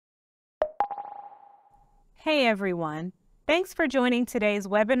Hey everyone, thanks for joining today's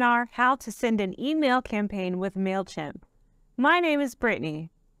webinar, How to Send an Email Campaign with Mailchimp. My name is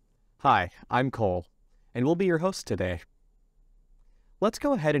Brittany. Hi, I'm Cole, and we'll be your host today. Let's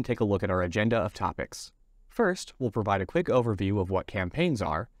go ahead and take a look at our agenda of topics. First, we'll provide a quick overview of what campaigns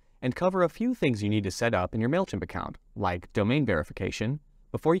are and cover a few things you need to set up in your Mailchimp account, like domain verification,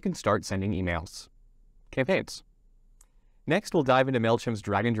 before you can start sending emails. Campaigns. Next, we'll dive into Mailchimp's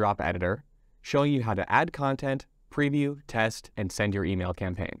drag-and-drop editor, showing you how to add content, preview, test, and send your email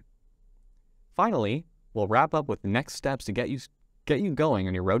campaign. Finally, we'll wrap up with the next steps to get you going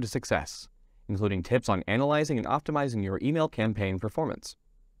on your road to success, including tips on analyzing and optimizing your email campaign performance.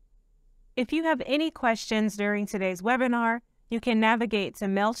 If you have any questions during today's webinar, you can navigate to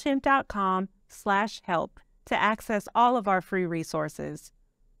mailchimp.com/help to access all of our free resources.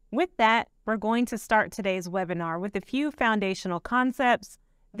 With that, we're going to start today's webinar with a few foundational concepts.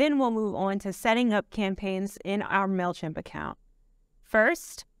 Then we'll move on to setting up campaigns in our Mailchimp account.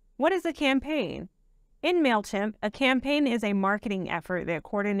 First, what is a campaign? In Mailchimp, a campaign is a marketing effort that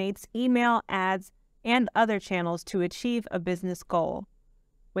coordinates email, ads, and other channels to achieve a business goal.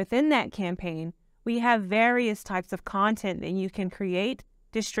 Within that campaign, we have various types of content that you can create,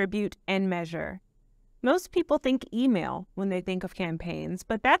 distribute, and measure. Most people think email when they think of campaigns,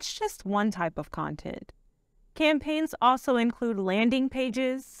 but that's just one type of content. Campaigns also include landing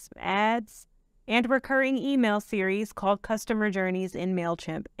pages, ads, and recurring email series called customer journeys in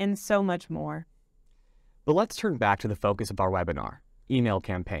Mailchimp, and so much more. But let's turn back to the focus of our webinar, email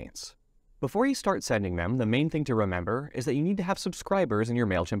campaigns. Before you start sending them, the main thing to remember is that you need to have subscribers in your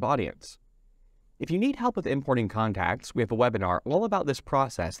Mailchimp audience. If you need help with importing contacts, we have a webinar all about this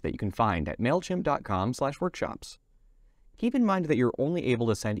process that you can find at mailchimp.com/workshops. Keep in mind that you're only able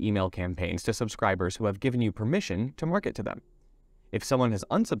to send email campaigns to subscribers who have given you permission to market to them. If someone has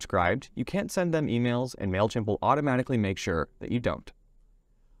unsubscribed, you can't send them emails, and Mailchimp will automatically make sure that you don't.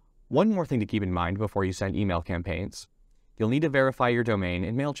 One more thing to keep in mind before you send email campaigns: you'll need to verify your domain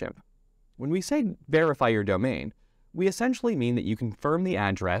in Mailchimp. When we say verify your domain, we essentially mean that you confirm the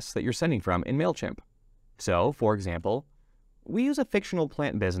address that you're sending from in Mailchimp. So, for example, we use a fictional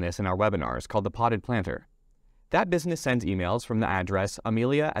plant business in our webinars called the Potted Planter. That business sends emails from the address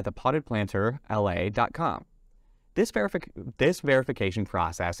amelia@thepottedplanterla.com. This verification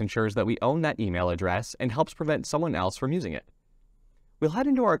process ensures that we own that email address and helps prevent someone else from using it. We'll head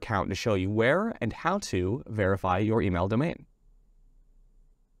into our account to show you where and how to verify your email domain.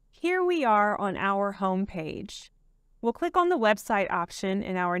 Here we are on our home page. We'll click on the website option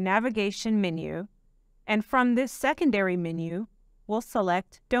in our navigation menu, and from this secondary menu, we'll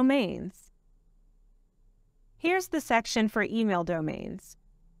select Domains. Here's the section for email domains.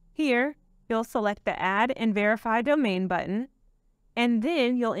 Here, you'll select the Add and Verify Domain button, and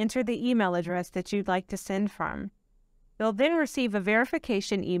then you'll enter the email address that you'd like to send from. You'll then receive a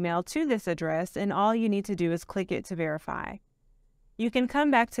verification email to this address, and all you need to do is click it to verify. You can come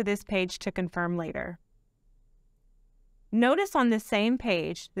back to this page to confirm later. Notice on this same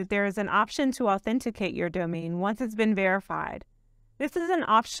page that there is an option to authenticate your domain once it's been verified. This is an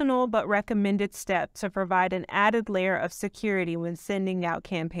optional but recommended step to provide an added layer of security when sending out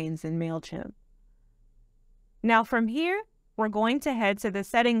campaigns in Mailchimp. Now from here, we're going to head to the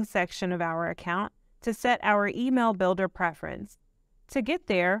settings section of our account to set our email builder preference. To get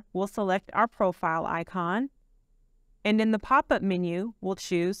there, we'll select our profile icon, and in the pop-up menu, we'll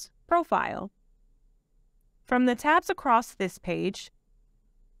choose Profile. From the tabs across this page,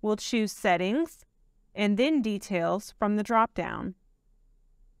 we'll choose Settings, and then Details from the drop-down.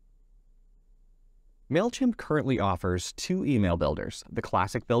 Mailchimp currently offers two email builders, the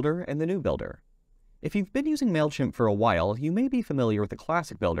Classic Builder and the New Builder. If you've been using Mailchimp for a while, you may be familiar with the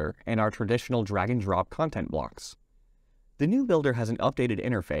Classic Builder and our traditional drag-and-drop content blocks. The New Builder has an updated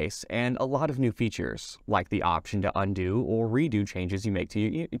interface and a lot of new features, like the option to undo or redo changes you make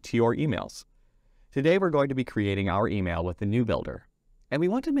to your emails. Today we're going to be creating our email with the New Builder, and we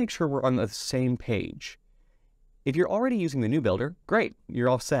want to make sure we're on the same page. If you're already using the New Builder, great, you're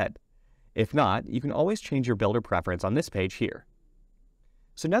all set. If not, you can always change your builder preference on this page here.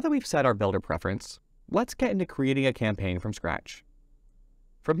 So now that we've set our builder preference, let's get into creating a campaign from scratch.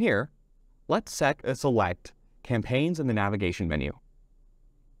 From here, let's select Campaigns in the navigation menu,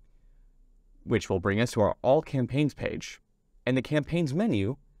 which will bring us to our All Campaigns page. In the Campaigns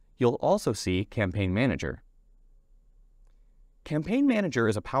menu, you'll also see Campaign Manager. Campaign Manager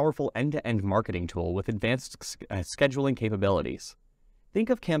is a powerful end-to-end marketing tool with advanced scheduling capabilities. Think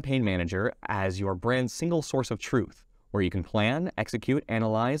of Campaign Manager as your brand's single source of truth, where you can plan, execute,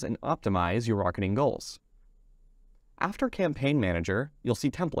 analyze, and optimize your marketing goals. After Campaign Manager, you'll see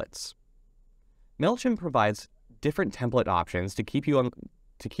Templates. Mailchimp provides different template options to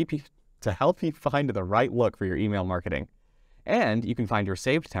help you find the right look for your email marketing. And you can find your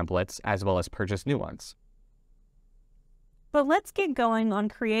saved templates as well as purchase new ones. But let's get going on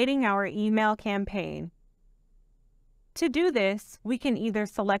creating our email campaign. To do this, we can either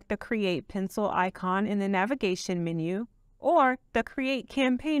select the Create pencil icon in the navigation menu or the Create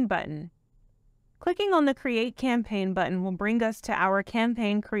Campaign button. Clicking on the Create Campaign button will bring us to our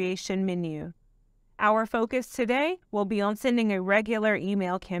campaign creation menu. Our focus today will be on sending a regular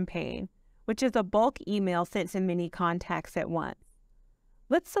email campaign, which is a bulk email sent to many contacts at once.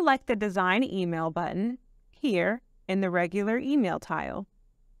 Let's select the Design Email button here in the Regular Email tile.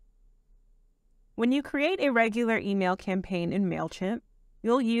 When you create a regular email campaign in Mailchimp,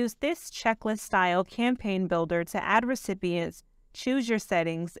 you'll use this checklist-style campaign builder to add recipients, choose your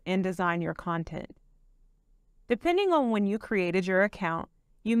settings, and design your content. Depending on when you created your account,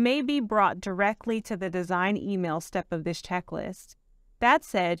 you may be brought directly to the design email step of this checklist. That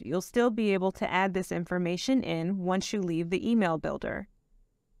said, you'll still be able to add this information in once you leave the email builder.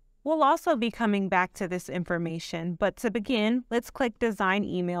 We'll also be coming back to this information, but to begin, let's click Design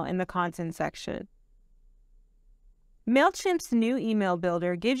Email in the Content section. Mailchimp's new email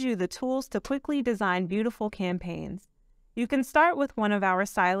builder gives you the tools to quickly design beautiful campaigns. You can start with one of our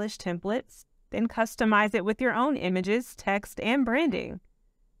stylish templates, then customize it with your own images, text, and branding.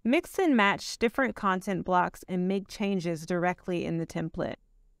 Mix and match different content blocks and make changes directly in the template.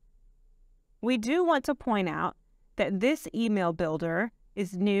 We do want to point out that this email builder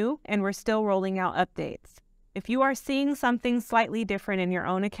is new and we're still rolling out updates. If you are seeing something slightly different in your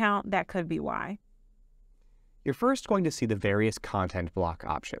own account, that could be why. You're first going to see the various content block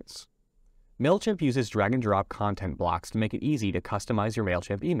options. Mailchimp uses drag and drop content blocks to make it easy to customize your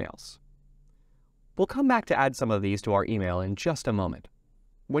Mailchimp emails. We'll come back to add some of these to our email in just a moment.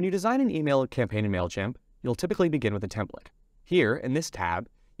 When you design an email campaign in Mailchimp, you'll typically begin with a template. Here, in this tab,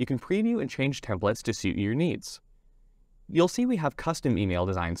 you can preview and change templates to suit your needs. You'll see we have custom email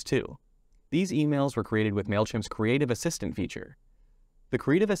designs too. These emails were created with Mailchimp's Creative Assistant feature. The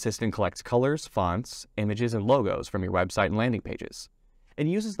Creative Assistant collects colors, fonts, images, and logos from your website and landing pages, and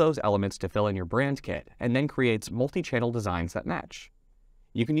uses those elements to fill in your brand kit, and then creates multi-channel designs that match.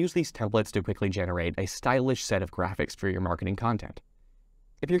 You can use these templates to quickly generate a stylish set of graphics for your marketing content.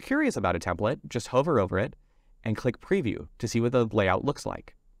 If you're curious about a template, just hover over it and click Preview to see what the layout looks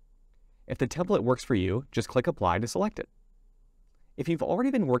like. If the template works for you, just click Apply to select it. If you've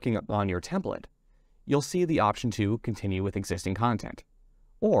already been working on your template, you'll see the option to continue with existing content.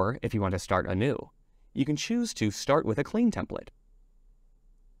 Or if you want to start anew, you can choose to start with a clean template.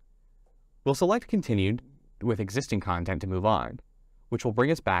 We'll select Continued with existing content to move on, which will bring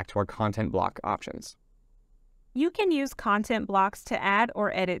us back to our content block options. You can use content blocks to add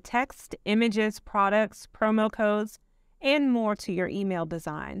or edit text, images, products, promo codes, and more to your email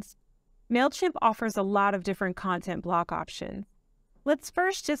designs. Mailchimp offers a lot of different content block options. Let's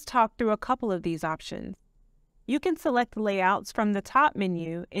first just talk through a couple of these options. You can select layouts from the top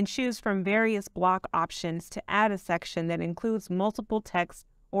menu and choose from various block options to add a section that includes multiple text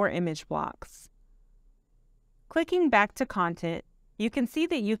or image blocks. Clicking back to content, you can see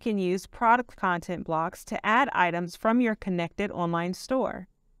that you can use product content blocks to add items from your connected online store.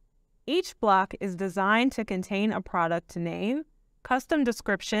 Each block is designed to contain a product name, custom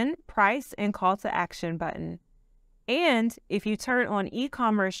description, price, and call to action button. And if you turn on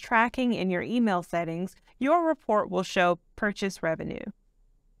e-commerce tracking in your email settings, your report will show purchase revenue.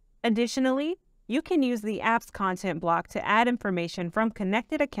 Additionally, you can use the apps content block to add information from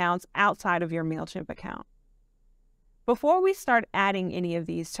connected accounts outside of your Mailchimp account. Before we start adding any of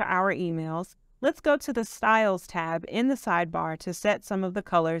these to our emails, let's go to the Styles tab in the sidebar to set some of the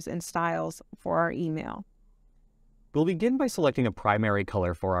colors and styles for our email. We'll begin by selecting a primary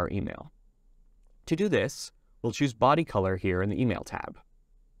color for our email. To do this, we'll choose Body Color here in the Email tab.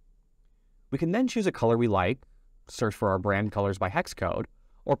 We can then choose a color we like, search for our brand colors by hex code,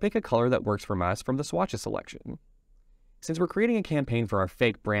 or pick a color that works for us from the swatches selection. Since we're creating a campaign for our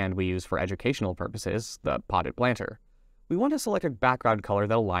fake brand we use for educational purposes, the potted planter, we want to select a background color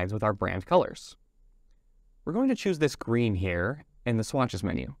that aligns with our brand colors. We're going to choose this green here in the swatches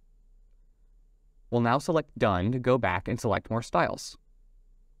menu. We'll now select Done to go back and select more styles.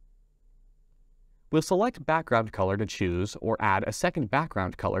 We'll select background color to choose or add a second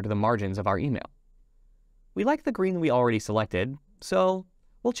background color to the margins of our email. We like the green we already selected, so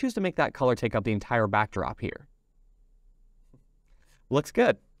we'll choose to make that color take up the entire backdrop here. Looks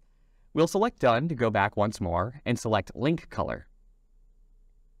good. We'll select Done to go back once more and select Link Color.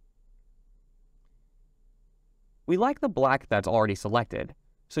 We like the black that's already selected,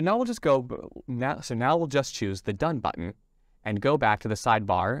 So now we'll just choose the Done button and go back to the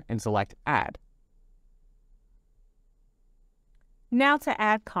sidebar and select Add. Now to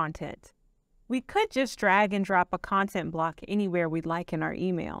add content. We could just drag and drop a content block anywhere we'd like in our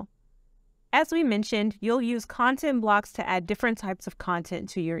email. As we mentioned, you'll use content blocks to add different types of content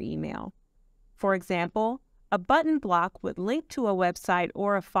to your email. For example, a button block would link to a website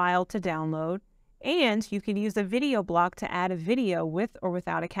or a file to download, and you can use a video block to add a video with or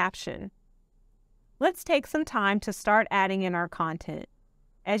without a caption. Let's take some time to start adding in our content.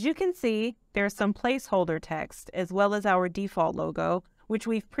 As you can see, there's some placeholder text as well as our default logo, which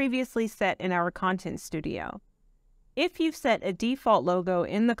we've previously set in our Content Studio. If you've set a default logo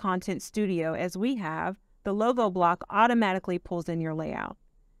in the Content Studio as we have, the logo block automatically pulls in your layout.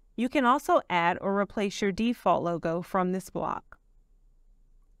 You can also add or replace your default logo from this block.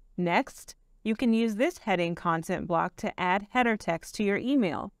 Next, you can use this heading content block to add header text to your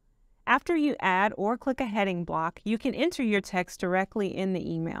email. After you add or click a heading block, you can enter your text directly in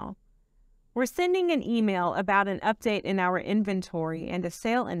the email. We're sending an email about an update in our inventory and a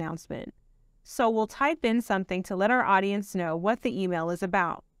sale announcement, so we'll type in something to let our audience know what the email is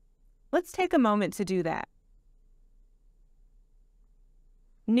about. Let's take a moment to do that.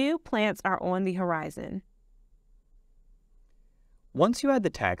 New plants are on the horizon. Once you add the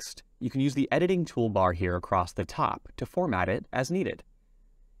text, you can use the editing toolbar here across the top to format it as needed.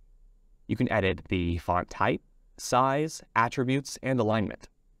 You can edit the font type, size, attributes, and alignment.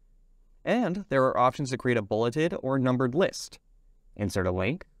 And there are options to create a bulleted or numbered list, insert a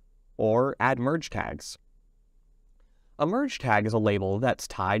link, or add merge tags. A merge tag is a label that's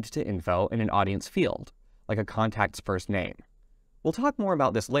tied to info in an audience field, like a contact's first name. We'll talk more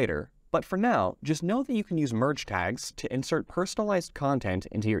about this later, but for now, just know that you can use merge tags to insert personalized content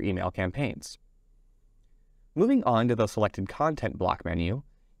into your email campaigns. Moving on to the selected content block menu,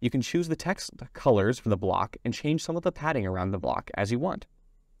 you can choose the text colors for the block and change some of the padding around the block as you want.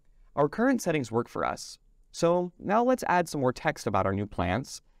 Our current settings work for us, so now let's add some more text about our new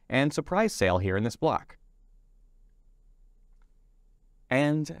plants and surprise sale here in this block.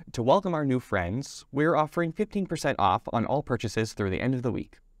 And to welcome our new friends, we're offering 15% off on all purchases through the end of the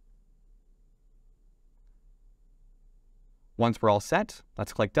week. Once we're all set,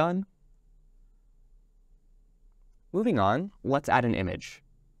 let's click Done. Moving on, let's add an image.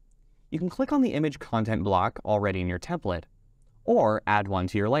 You can click on the image content block already in your template, or add one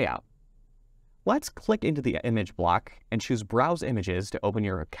to your layout. Let's click into the image block and choose Browse Images to open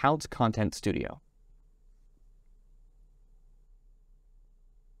your account's Content Studio.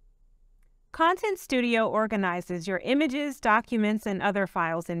 Content Studio organizes your images, documents, and other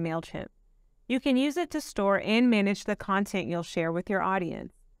files in Mailchimp. You can use it to store and manage the content you'll share with your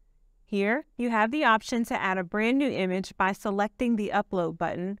audience. Here, you have the option to add a brand new image by selecting the Upload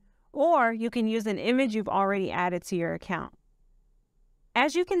button, or you can use an image you've already added to your account.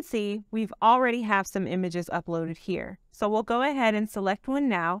 As you can see, we've already have some images uploaded here, so we'll go ahead and select one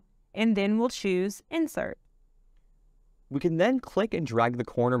now, and then we'll choose Insert. We can then click and drag the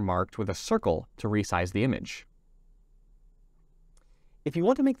corner marked with a circle to resize the image. If you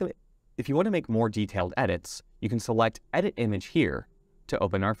want to make more detailed edits, you can select Edit Image here to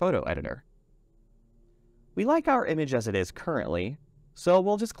open our photo editor. We like our image as it is currently, so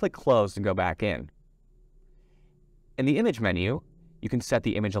we'll just click Close and go back in. In the Image menu, you can set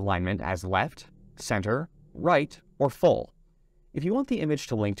the image alignment as left, center, right, or full. If you want the image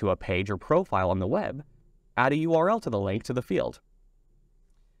to link to a page or profile on the web, add a URL to the link to the field.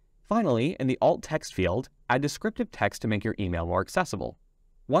 Finally, in the Alt Text field, add descriptive text to make your email more accessible.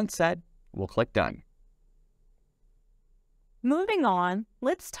 Once set, we'll click Done. Moving on,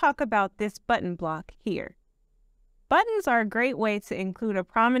 let's talk about this button block here. Buttons are a great way to include a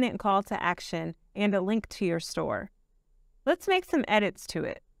prominent call to action and a link to your store. Let's make some edits to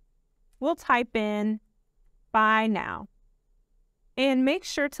it. We'll type in Buy Now and make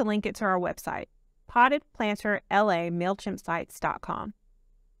sure to link it to our website, pottedplanterla.mailchimpsites.com.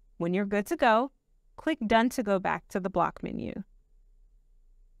 When you're good to go, click Done to go back to the block menu.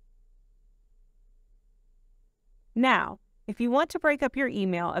 Now, if you want to break up your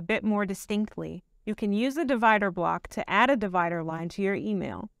email a bit more distinctly, you can use a divider block to add a divider line to your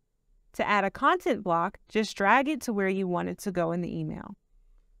email. To add a content block, just drag it to where you want it to go in the email.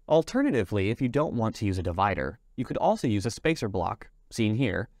 Alternatively, if you don't want to use a divider, you could also use a spacer block, seen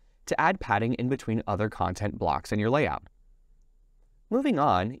here, to add padding in between other content blocks in your layout. Moving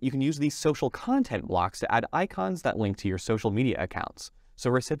on, you can use these social content blocks to add icons that link to your social media accounts, so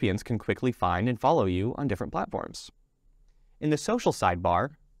recipients can quickly find and follow you on different platforms. In the social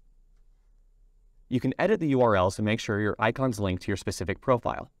sidebar, You can edit the URLs to make sure your icons link to your specific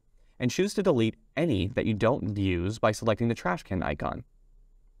profile, and choose to delete any that you don't use by selecting the trash can icon.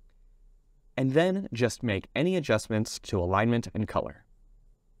 And then just make any adjustments to alignment and color.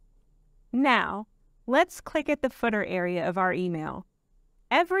 Now, let's click at the footer area of our email.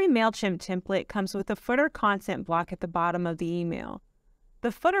 Every Mailchimp template comes with a footer content block at the bottom of the email.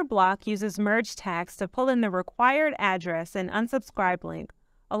 The footer block uses merge tags to pull in the required address and unsubscribe link,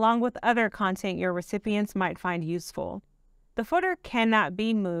 along with other content your recipients might find useful. The footer cannot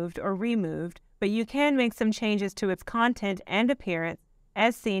be moved or removed, but you can make some changes to its content and appearance,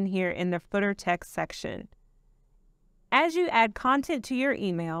 as seen here in the footer text section. As you add content to your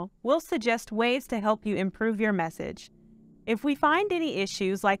email, we'll suggest ways to help you improve your message. If we find any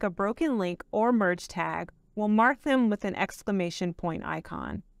issues like a broken link or merge tag, we'll mark them with an exclamation point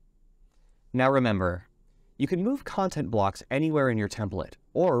icon. Now remember, you can move content blocks anywhere in your template,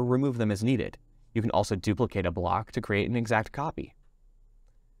 or remove them as needed. You can also duplicate a block to create an exact copy.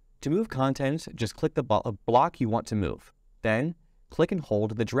 To move content, just click the block you want to move. Then, click and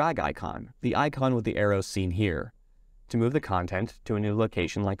hold the drag icon, the icon with the arrows seen here, to move the content to a new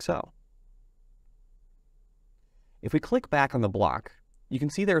location like so. If we click back on the block, you can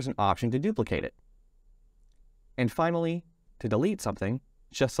see there's an option to duplicate it. And finally, to delete something,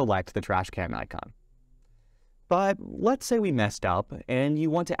 just select the trash can icon. But let's say we messed up and you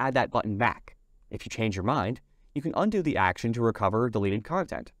want to add that button back. If you change your mind, you can undo the action to recover deleted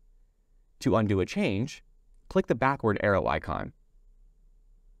content. To undo a change, click the backward arrow icon,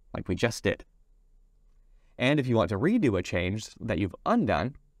 like we just did. And if you want to redo a change that you've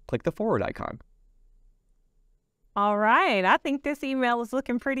undone, click the forward icon. All right, I think this email is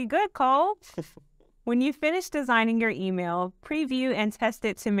looking pretty good, Cole. When you finish designing your email, preview and test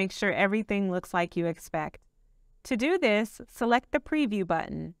it to make sure everything looks like you expect. To do this, select the Preview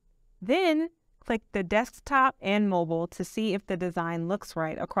button. Then, click the desktop and mobile to see if the design looks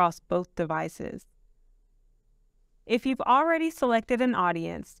right across both devices. If you've already selected an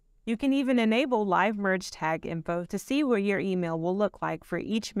audience, you can even enable live merge tag info to see what your email will look like for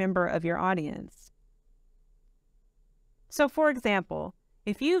each member of your audience. So for example,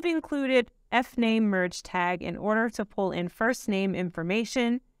 if you've included fname merge tag in order to pull in first name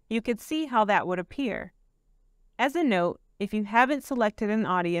information, you could see how that would appear. As a note, if you haven't selected an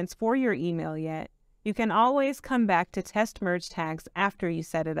audience for your email yet, you can always come back to test merge tags after you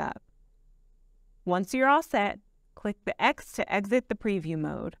set it up. Once you're all set, click the X to exit the preview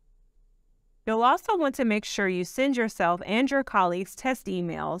mode. You'll also want to make sure you send yourself and your colleagues test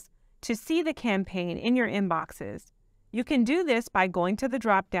emails to see the campaign in your inboxes. You can do this by going to the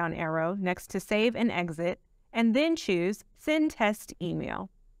drop-down arrow next to Save and Exit, and then choose Send Test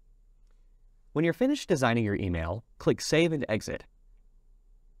Email. When you're finished designing your email, click Save and Exit.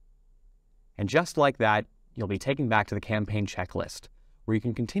 And just like that, you'll be taken back to the campaign checklist, where you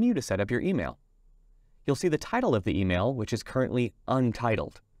can continue to set up your email. You'll see the title of the email, which is currently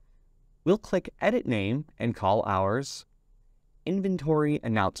untitled. We'll click Edit Name and call ours Inventory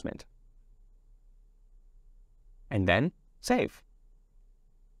Announcement. And then save.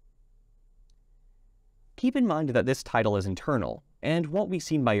 Keep in mind that this title is internal and won't be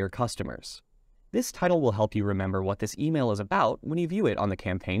seen by your customers. This title will help you remember what this email is about when you view it on the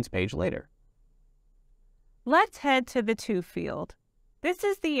campaigns page later. Let's head to the To field. This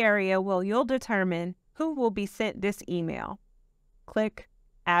is the area where you'll determine who will be sent this email. Click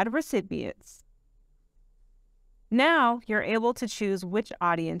Add Recipients. Now you're able to choose which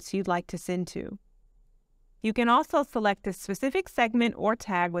audience you'd like to send to. You can also select a specific segment or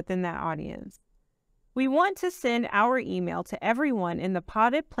tag within that audience. We want to send our email to everyone in the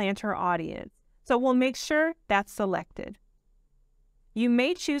potted planter audience, so we'll make sure that's selected. You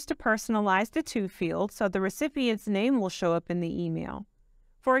may choose to personalize the To field so the recipient's name will show up in the email.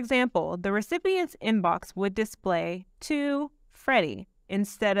 For example, the recipient's inbox would display To Freddie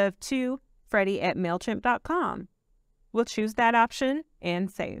instead of To Freddie@Mailchimp.com. We'll choose that option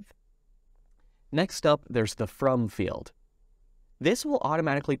and save. Next up, there's the From field. This will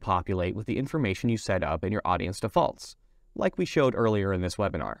automatically populate with the information you set up in your audience defaults, like we showed earlier in this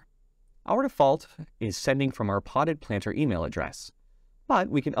webinar. Our default is sending from our potted planter email address, but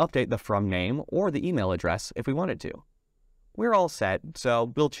we can update the From name or the email address if we wanted to. We're all set,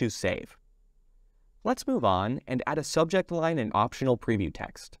 so we'll choose Save. Let's move on and add a subject line and optional preview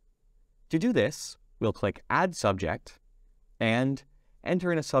text. To do this, we'll click Add Subject and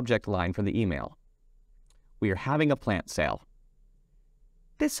enter in a subject line for the email. We are having a plant sale.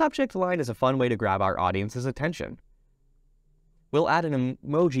 This subject line is a fun way to grab our audience's attention. We'll add an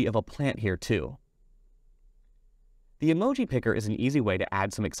emoji of a plant here too. The emoji picker is an easy way to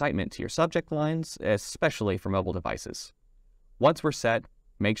add some excitement to your subject lines, especially for mobile devices. Once we're set,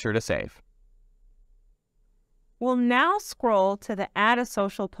 make sure to save. We'll now scroll to the Add a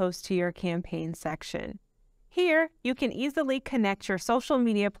Social Post to Your Campaign section. Here, you can easily connect your social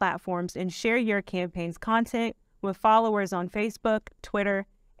media platforms and share your campaign's content with followers on Facebook, Twitter,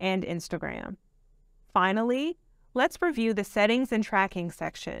 and Instagram. Finally, let's review the Settings and Tracking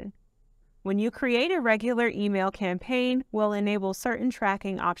section. When you create a regular email campaign, we'll enable certain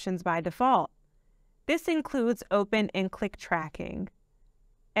tracking options by default. This includes open and click tracking,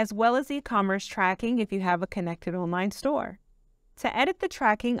 as well as e-commerce tracking if you have a connected online store. To edit the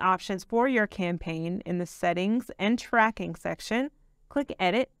tracking options for your campaign in the Settings and Tracking section, click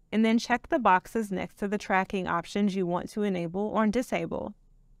Edit and then check the boxes next to the tracking options you want to enable or disable.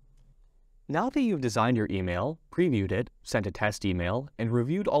 Now that you've designed your email, previewed it, sent a test email, and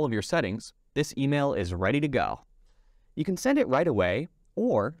reviewed all of your settings, this email is ready to go. You can send it right away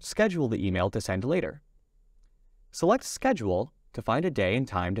or schedule the email to send later. Select Schedule to find a day and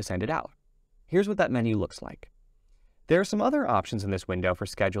time to send it out. Here's what that menu looks like. There are some other options in this window for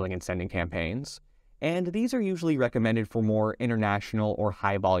scheduling and sending campaigns, and these are usually recommended for more international or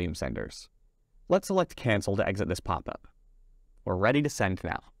high-volume senders. Let's select Cancel to exit this pop-up. We're ready to send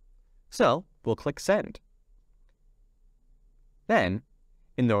now. So we'll click Send. Then,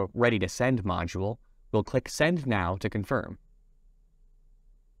 in the Ready to Send module, we'll click Send Now to confirm.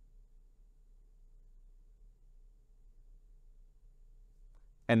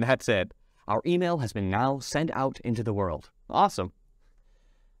 And that's it. Our email has been now sent out into the world. Awesome.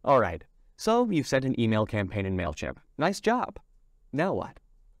 All right, so you've sent an email campaign in Mailchimp. Nice job. Now what?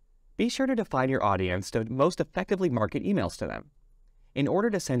 Be sure to define your audience to most effectively market emails to them. In order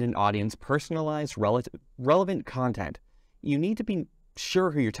to send an audience personalized, relevant content, you need to be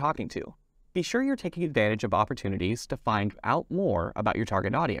sure who you're talking to. Be sure you're taking advantage of opportunities to find out more about your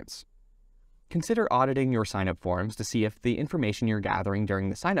target audience. Consider auditing your sign-up forms to see if the information you're gathering during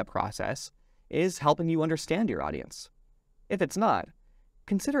the sign-up process is helping you understand your audience. If it's not,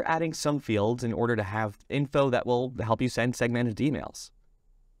 consider adding some fields in order to have info that will help you send segmented emails.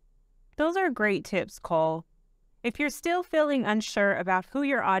 Those are great tips, Cole. If you're still feeling unsure about who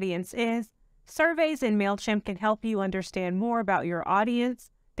your audience is, surveys in Mailchimp can help you understand more about your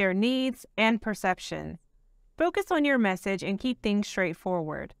audience, their needs, and perception. Focus on your message and keep things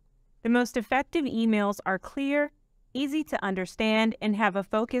straightforward. The most effective emails are clear, easy to understand, and have a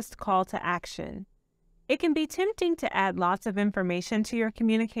focused call to action. It can be tempting to add lots of information to your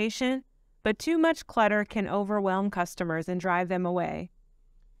communication, but too much clutter can overwhelm customers and drive them away.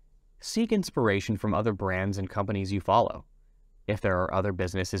 Seek inspiration from other brands and companies you follow. If there are other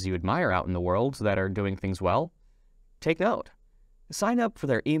businesses you admire out in the world that are doing things well, take note. Sign up for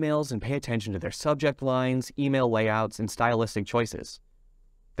their emails and pay attention to their subject lines, email layouts, and stylistic choices.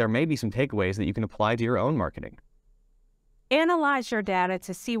 There may be some takeaways that you can apply to your own marketing. Analyze your data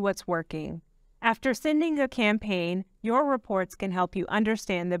to see what's working. After sending a campaign, your reports can help you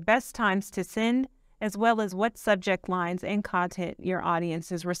understand the best times to send, as well as what subject lines and content your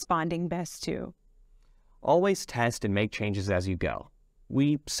audience is responding best to. Always test and make changes as you go.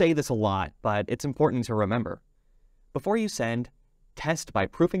 We say this a lot, but it's important to remember. Before you send, test by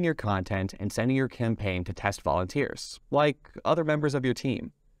proofing your content and sending your campaign to test volunteers, like other members of your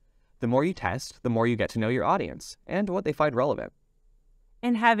team. The more you test, the more you get to know your audience and what they find relevant.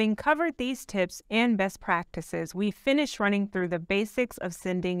 And having covered these tips and best practices, we finished running through the basics of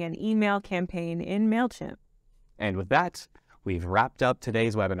sending an email campaign in Mailchimp. And with that, we've wrapped up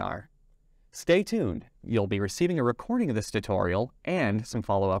today's webinar. Stay tuned. You'll be receiving a recording of this tutorial and some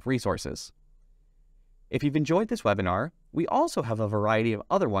follow-up resources. If you've enjoyed this webinar, we also have a variety of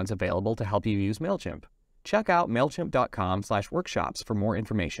other ones available to help you use Mailchimp. Check out mailchimp.com/workshops for more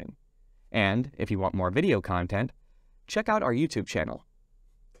information. And if you want more video content, check out our YouTube channel.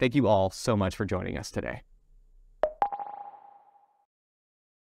 Thank you all so much for joining us today.